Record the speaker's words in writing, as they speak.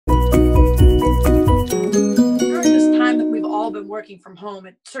than working from home,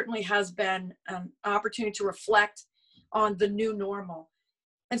 it certainly has been an opportunity to reflect on the new normal.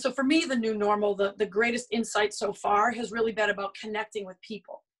 And so for me, the new normal, the greatest insight so far has really been about connecting with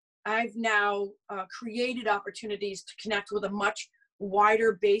people. I've now created opportunities to connect with a much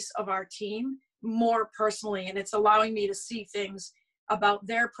wider base of our team more personally. And it's allowing me to see things about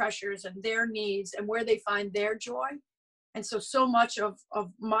their pressures and their needs and where they find their joy. And so much of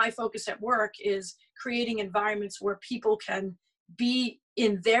my focus at work is creating environments where people can be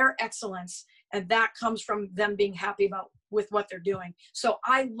in their excellence. And that comes from them being happy with what they're doing. So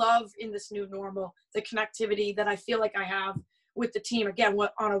I love in this new normal, the connectivity that I feel like I have with the team, again,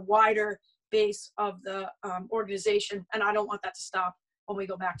 on a wider base of the organization. And I don't want that to stop when we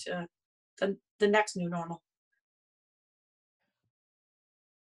go back to the next new normal.